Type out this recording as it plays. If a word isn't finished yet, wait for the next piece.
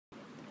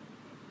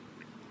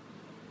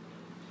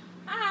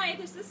Hi,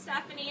 this is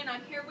Stephanie and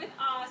I'm here with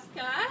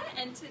Oska,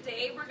 and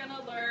today we're going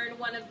to learn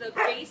one of the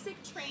basic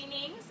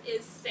trainings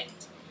is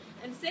sit.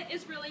 And sit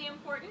is really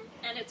important,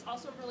 and it's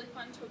also really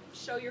fun to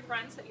show your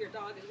friends that your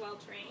dog is well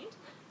trained.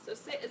 So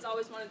sit is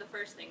always one of the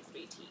first things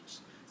we teach.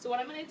 So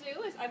what I'm going to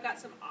do is I've got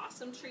some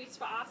awesome treats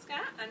for Oska.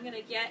 I'm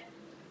going to get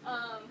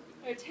her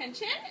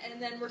attention and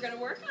then we're going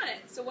to work on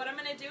it. So what I'm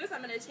going to do is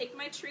I'm going to take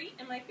my treat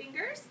in my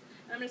fingers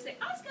and I'm going to say,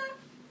 Oska,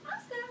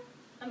 Oska.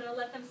 I'm going to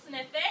let them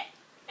sniff it.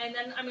 And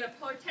then I'm going to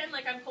pretend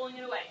like I'm pulling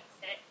it away.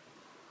 Sit.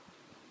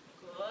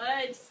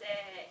 Good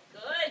sit.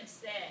 Good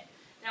sit.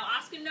 Now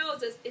Oska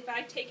knows if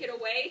I take it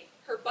away,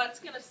 her butt's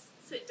going to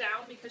sit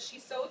down because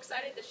she's so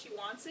excited that she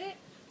wants it.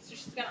 So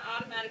she's going to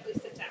automatically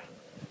sit down.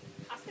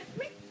 Oska,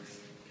 come here.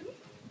 Come here.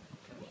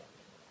 Come here.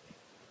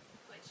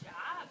 Good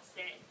job.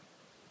 Sit.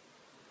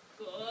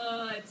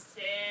 Good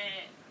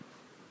sit.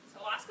 So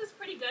Oska's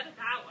pretty good at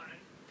that one.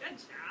 Good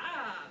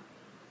job.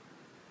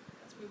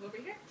 Let's move over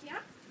here.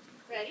 Yeah.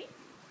 Ready?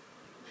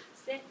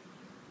 Sit.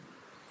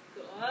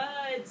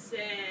 Good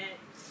sit.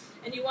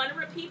 And you want to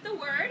repeat the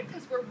word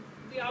because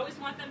we always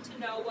want them to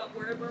know what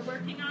word we're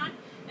working on.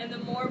 And the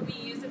more we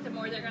use it, the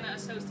more they're going to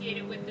associate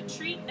it with the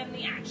treat and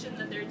the action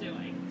that they're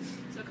doing.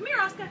 So come here,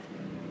 Oska.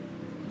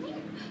 Come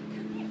here.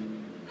 Come here.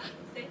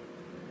 Sit.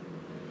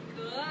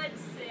 Good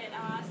sit,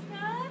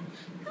 Oska.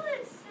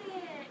 Good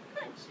sit.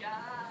 Good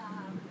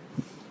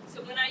job.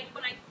 So when I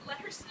let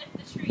her sniff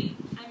the treat,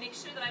 I make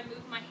sure that I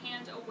move my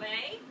hand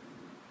away.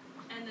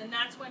 And then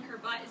that's when her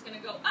butt is going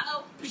to go,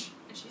 uh-oh, and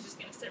she's just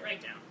going to sit right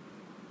down.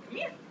 Come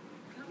here.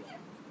 Come here.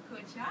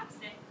 Good job,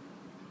 sit.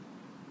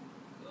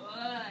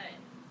 Good.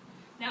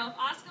 Now, if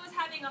Oska was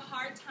having a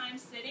hard time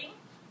sitting,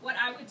 what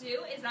I would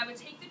do is I would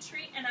take the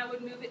treat and I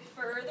would move it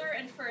further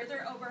and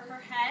further over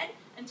her head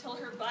until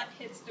her butt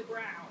hits the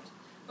ground.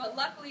 But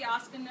luckily,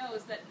 Oska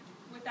knows that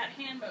with that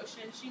hand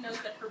motion, she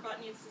knows that her butt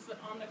needs to sit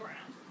on the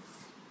ground.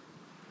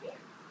 Come here.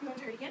 You want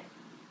to try it again?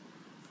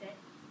 Sit.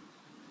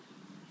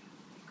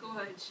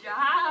 Good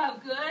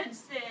job. Good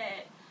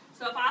sit.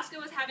 So if Oska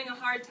was having a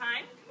hard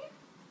time, come here.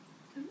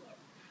 Come here.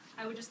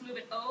 I would just move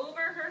it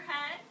over her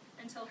head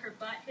until her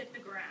butt hit the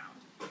ground.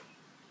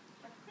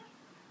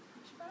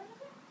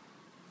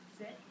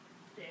 Sit.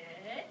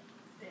 Sit.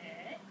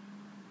 Sit.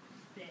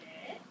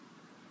 Sit.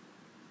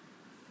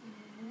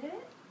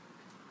 Sit.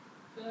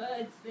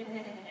 Good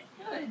sit.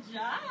 Good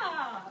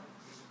job.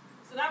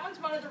 So that one's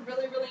one of the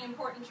really, really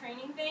important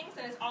training things,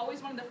 and it's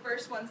always one of the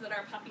first ones that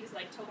our puppies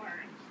like to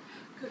learn.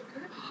 Good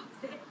girl.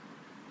 Sit.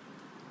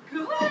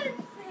 Good sit.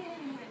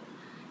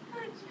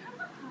 Good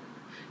job.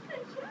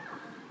 Good job.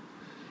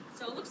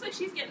 So it looks like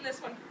she's getting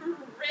this one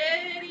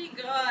pretty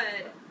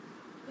good.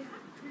 Yeah,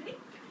 ready?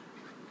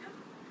 Come.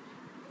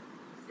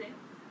 Sit.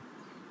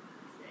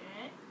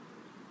 Sit.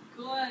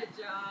 Good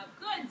job.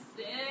 Good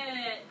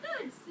sit.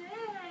 Good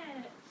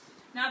sit.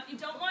 Now, if you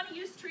don't want to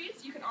use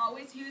treats, you can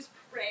always use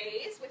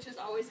praise, which is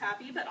always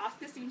happy, but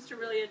Oska seems to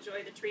really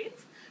enjoy the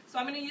treats. So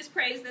I'm going to use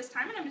praise this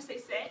time, and I'm going to say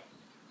sit.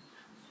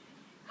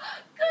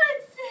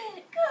 Good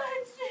sit.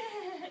 Good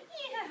sit.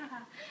 Yeah.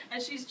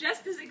 And she's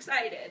just as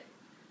excited.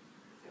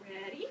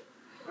 Ready?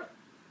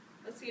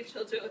 Let's see if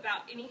she'll do it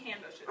without any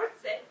hand motion.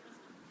 Sit.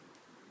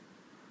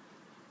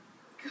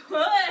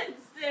 Good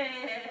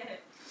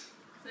sit.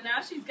 So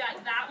now she's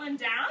got that one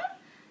down.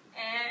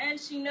 And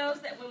she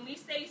knows that when we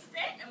say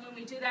sit and when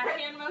we do that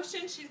hand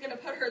motion, she's going to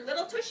put her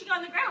little tushy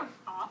on the ground.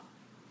 Off.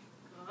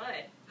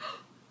 Good.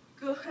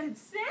 Good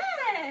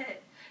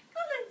sit.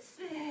 Good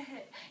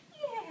sit.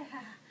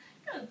 Yeah.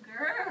 Good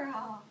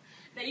girl.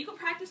 Now you can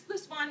practice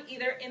this one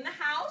either in the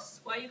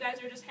house while you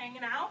guys are just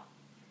hanging out.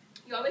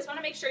 You always want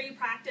to make sure you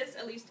practice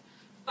at least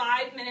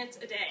 5 minutes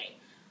a day.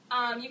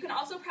 You can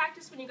also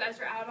practice when you guys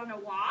are out on a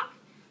walk,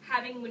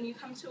 when you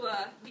come to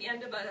the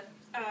end of a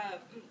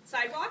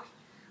sidewalk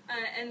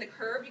and the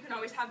curb, you can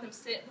always have them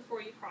sit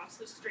before you cross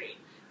the street.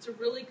 It's a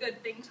really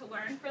good thing to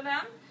learn for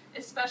them,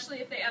 especially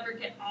if they ever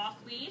get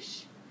off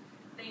leash.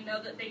 They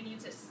know that they need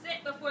to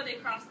sit before they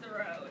cross the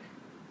road.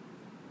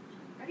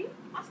 Ready?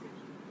 Oska.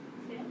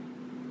 Sit.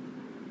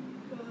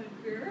 Good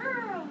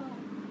girl.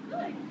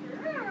 Good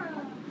girl.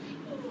 Yeah.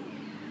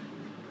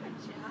 Good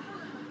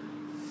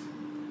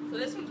job. So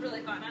this one's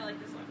really fun. I like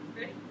this one.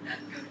 Ready?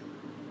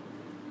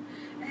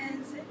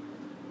 And sit.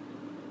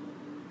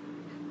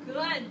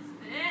 Good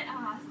sit,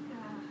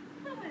 Oska.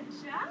 Good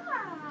job.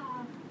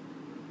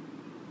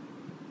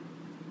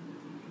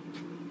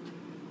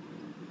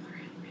 All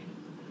right, ready?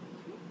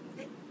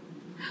 Sit.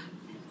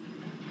 Sit.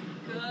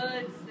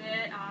 Good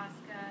sit,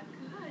 Oska.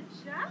 Good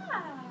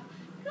job.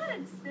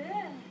 Good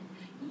sit.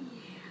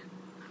 Yeah.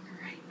 All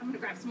right, I'm going to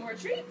grab some more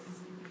treats.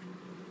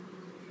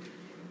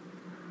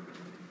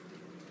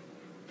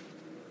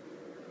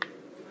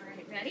 All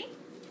right, ready?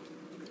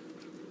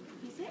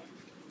 You sit.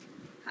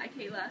 Hi,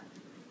 Kayla.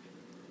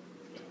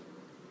 Sit.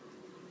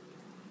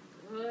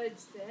 Good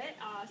sit,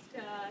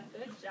 Oska.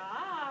 Good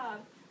job.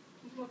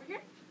 Can you come over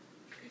here?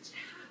 Good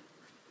job.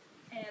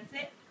 And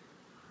sit.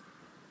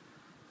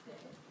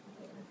 Sit.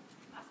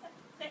 Oska,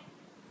 sit.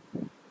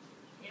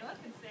 Kayla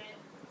can sit.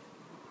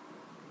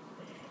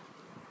 Sit.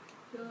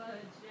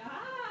 Good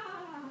job.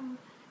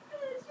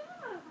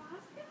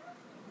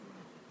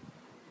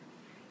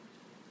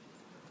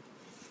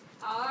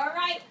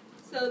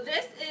 So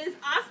this is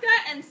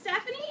Oska and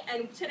Stephanie,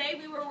 and today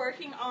we were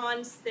working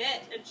on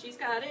sit, and she's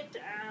got it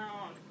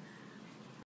down.